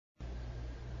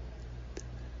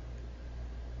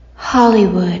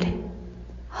Hollywood.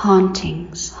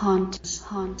 Hauntings.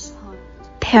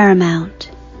 Paramount.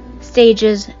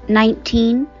 Stages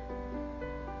 19,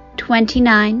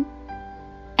 29,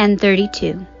 and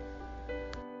 32.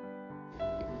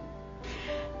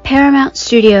 Paramount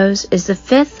Studios is the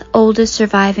fifth oldest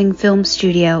surviving film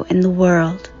studio in the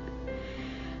world.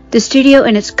 The studio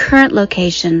in its current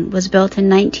location was built in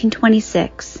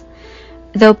 1926,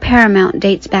 though Paramount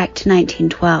dates back to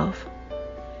 1912.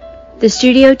 The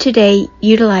studio today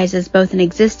utilizes both an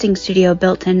existing studio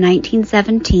built in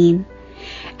 1917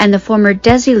 and the former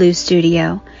Desilu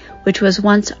studio, which was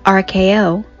once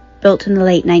RKO, built in the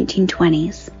late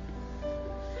 1920s.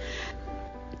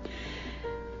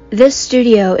 This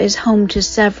studio is home to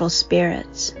several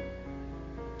spirits.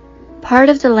 Part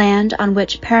of the land on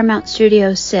which Paramount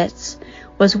Studios sits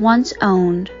was once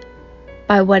owned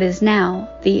by what is now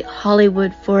the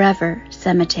Hollywood Forever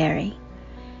Cemetery.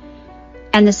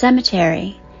 And the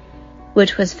cemetery,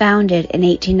 which was founded in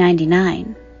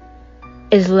 1899,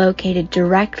 is located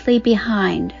directly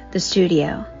behind the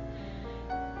studio,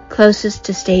 closest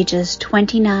to stages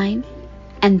 29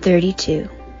 and 32.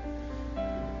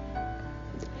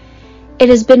 It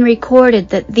has been recorded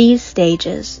that these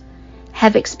stages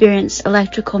have experienced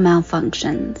electrical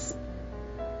malfunctions,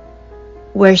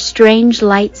 where strange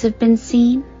lights have been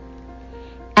seen,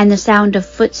 and the sound of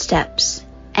footsteps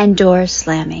and doors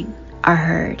slamming are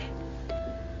heard.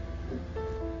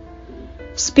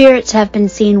 Spirits have been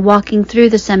seen walking through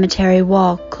the cemetery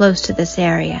wall close to this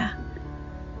area,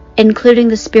 including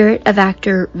the spirit of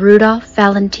actor Rudolph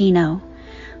Valentino,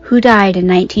 who died in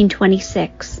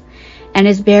 1926 and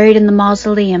is buried in the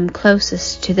mausoleum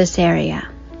closest to this area.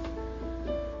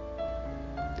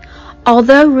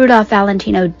 Although Rudolph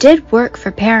Valentino did work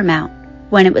for Paramount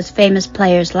when it was Famous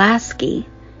Players Lasky,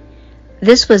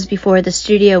 this was before the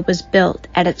studio was built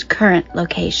at its current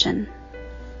location.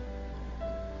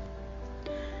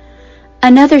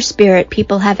 Another spirit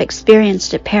people have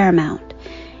experienced at Paramount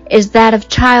is that of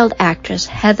child actress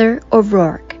Heather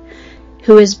O'Rourke,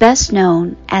 who is best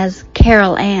known as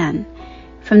Carol Ann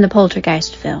from the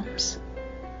Poltergeist films.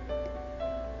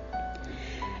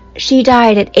 She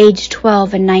died at age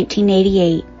 12 in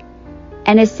 1988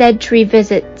 and is said to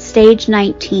revisit Stage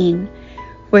 19,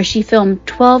 where she filmed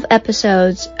 12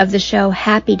 episodes of the show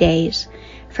Happy Days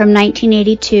from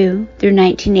 1982 through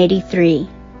 1983,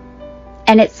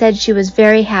 and it said she was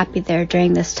very happy there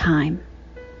during this time.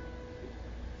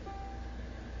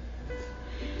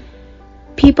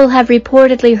 People have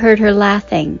reportedly heard her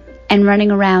laughing and running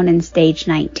around in Stage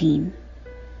 19,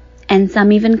 and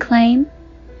some even claim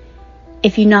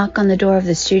if you knock on the door of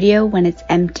the studio when it's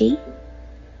empty,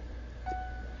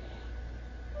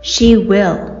 she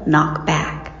will knock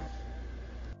back.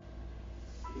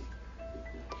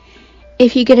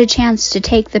 If you get a chance to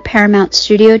take the Paramount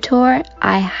Studio tour,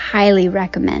 I highly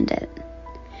recommend it.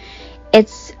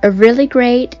 It's a really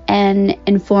great and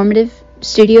informative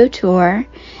studio tour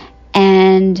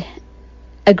and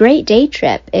a great day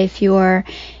trip if you're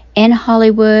in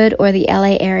Hollywood or the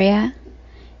LA area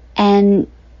and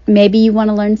maybe you want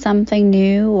to learn something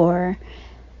new or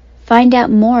find out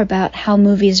more about how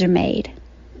movies are made.